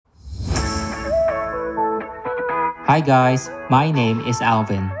Hi guys, my name is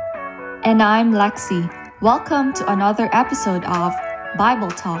Alvin. And I'm Lexi. Welcome to another episode of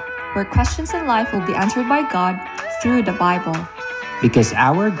Bible Talk, where questions in life will be answered by God through the Bible. Because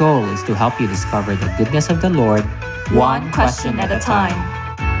our goal is to help you discover the goodness of the Lord, one question at a time.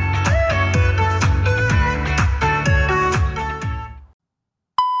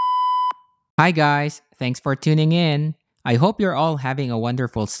 Hi guys, thanks for tuning in. I hope you're all having a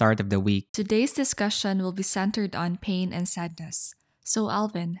wonderful start of the week. Today's discussion will be centered on pain and sadness. So,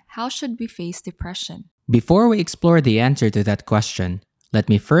 Alvin, how should we face depression? Before we explore the answer to that question, let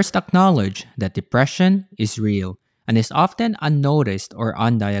me first acknowledge that depression is real and is often unnoticed or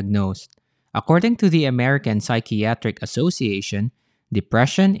undiagnosed. According to the American Psychiatric Association,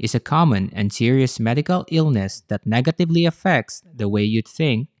 depression is a common and serious medical illness that negatively affects the way you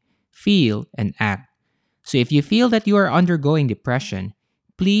think, feel, and act. So if you feel that you are undergoing depression,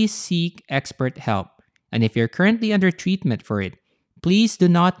 please seek expert help. And if you're currently under treatment for it, please do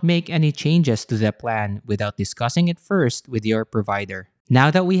not make any changes to the plan without discussing it first with your provider.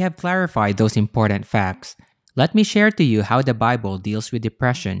 Now that we have clarified those important facts, let me share to you how the Bible deals with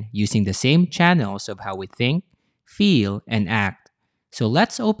depression using the same channels of how we think, feel, and act. So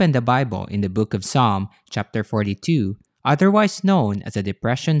let's open the Bible in the book of Psalm, chapter 42, otherwise known as a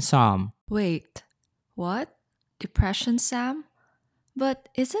depression psalm. Wait, what? Depression psalm? But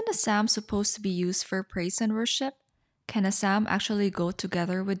isn't a psalm supposed to be used for praise and worship? Can a psalm actually go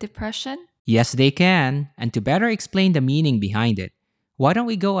together with depression? Yes, they can. And to better explain the meaning behind it, why don't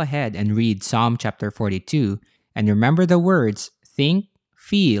we go ahead and read Psalm chapter 42 and remember the words think,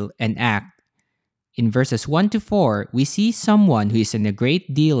 feel, and act. In verses 1 to 4, we see someone who is in a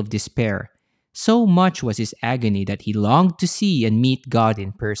great deal of despair. So much was his agony that he longed to see and meet God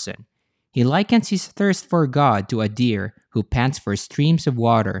in person. He likens his thirst for God to a deer who pants for streams of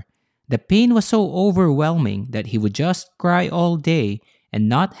water. The pain was so overwhelming that he would just cry all day and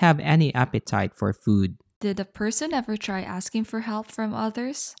not have any appetite for food. Did the person ever try asking for help from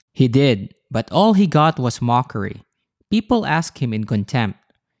others? He did, but all he got was mockery. People asked him in contempt,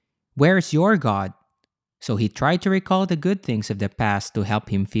 "Where's your God?" So he tried to recall the good things of the past to help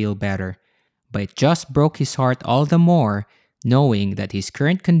him feel better. But it just broke his heart all the more, knowing that his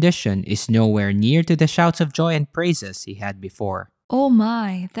current condition is nowhere near to the shouts of joy and praises he had before. Oh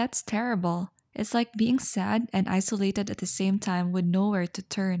my, that's terrible. It's like being sad and isolated at the same time with nowhere to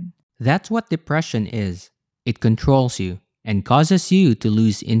turn. That's what depression is. It controls you and causes you to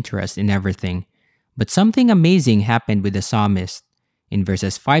lose interest in everything. But something amazing happened with the psalmist. In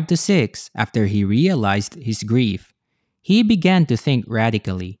verses 5 to 6, after he realized his grief, he began to think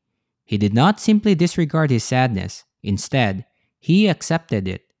radically. He did not simply disregard his sadness. Instead, he accepted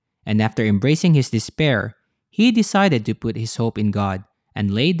it. And after embracing his despair, he decided to put his hope in God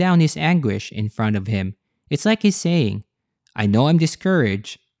and lay down his anguish in front of him. It's like he's saying, I know I'm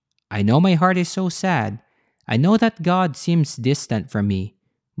discouraged. I know my heart is so sad. I know that God seems distant from me.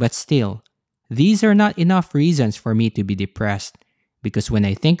 But still, these are not enough reasons for me to be depressed. Because when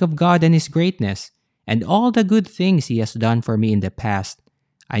I think of God and His greatness and all the good things He has done for me in the past,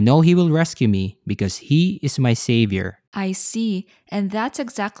 I know He will rescue me because He is my Savior. I see, and that's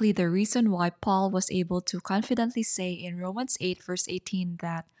exactly the reason why Paul was able to confidently say in Romans 8 verse 18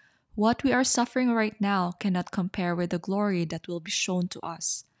 that what we are suffering right now cannot compare with the glory that will be shown to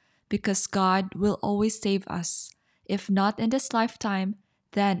us, because God will always save us, if not in this lifetime,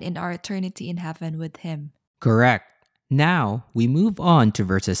 then in our eternity in heaven with Him. Correct. Now, we move on to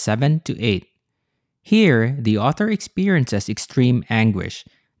verses 7 to 8. Here, the author experiences extreme anguish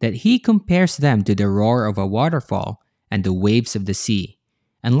that he compares them to the roar of a waterfall and the waves of the sea.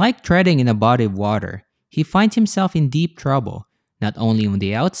 And like treading in a body of water, he finds himself in deep trouble, not only on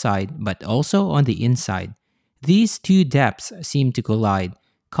the outside, but also on the inside. These two depths seem to collide,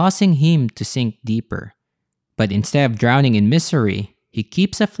 causing him to sink deeper. But instead of drowning in misery, he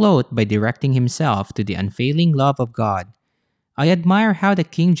keeps afloat by directing himself to the unfailing love of God. I admire how the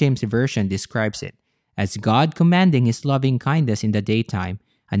King James Version describes it, as God commanding His loving kindness in the daytime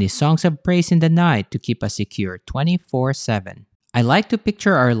and His songs of praise in the night to keep us secure 24/7. I like to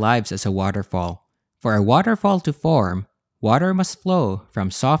picture our lives as a waterfall. For a waterfall to form, water must flow from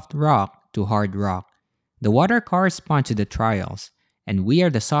soft rock to hard rock. The water corresponds to the trials, and we are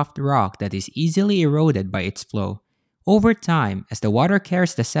the soft rock that is easily eroded by its flow. Over time, as the water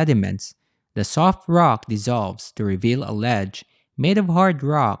carries the sediments, the soft rock dissolves to reveal a ledge made of hard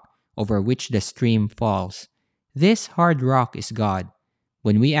rock over which the stream falls. This hard rock is God.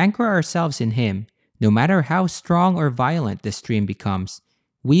 When we anchor ourselves in Him, no matter how strong or violent the stream becomes,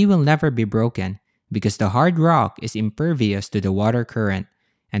 we will never be broken because the hard rock is impervious to the water current,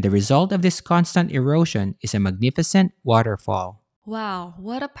 and the result of this constant erosion is a magnificent waterfall. Wow,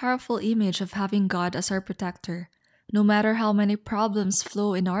 what a powerful image of having God as our protector. No matter how many problems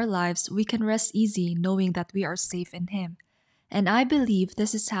flow in our lives, we can rest easy knowing that we are safe in Him. And I believe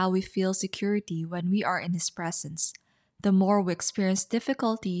this is how we feel security when we are in His presence. The more we experience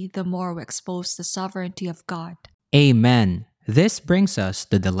difficulty, the more we expose the sovereignty of God. Amen. This brings us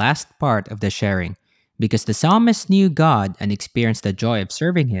to the last part of the sharing. Because the psalmist knew God and experienced the joy of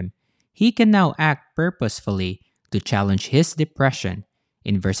serving Him, he can now act purposefully to challenge his depression.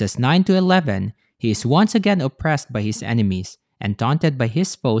 In verses 9 to 11, he is once again oppressed by his enemies and taunted by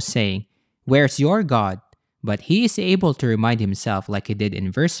his foes, saying, "Where's your God?" But he is able to remind himself, like he did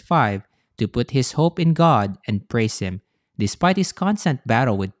in verse 5, to put his hope in God and praise Him, despite his constant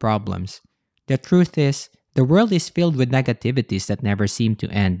battle with problems. The truth is, the world is filled with negativities that never seem to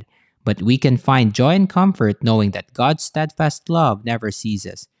end, but we can find joy and comfort knowing that God's steadfast love never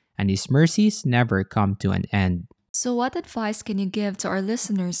ceases, and His mercies never come to an end. So, what advice can you give to our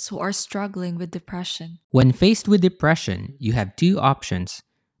listeners who are struggling with depression? When faced with depression, you have two options: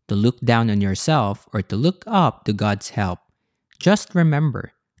 to look down on yourself or to look up to God's help. Just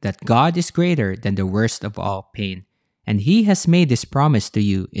remember that God is greater than the worst of all pain, and He has made this promise to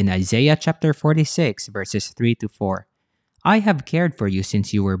you in Isaiah chapter 46, verses 3 to 4. "I have cared for you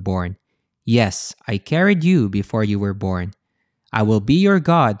since you were born. Yes, I carried you before you were born. I will be your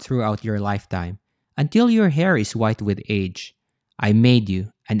God throughout your lifetime, until your hair is white with age. I made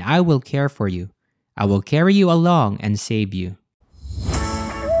you, and I will care for you. I will carry you along and save you."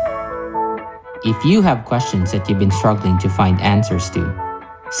 If you have questions that you've been struggling to find answers to,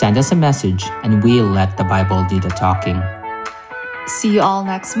 send us a message and we'll let the Bible do the talking. See you all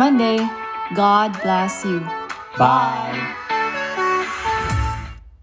next Monday. God bless you. Bye!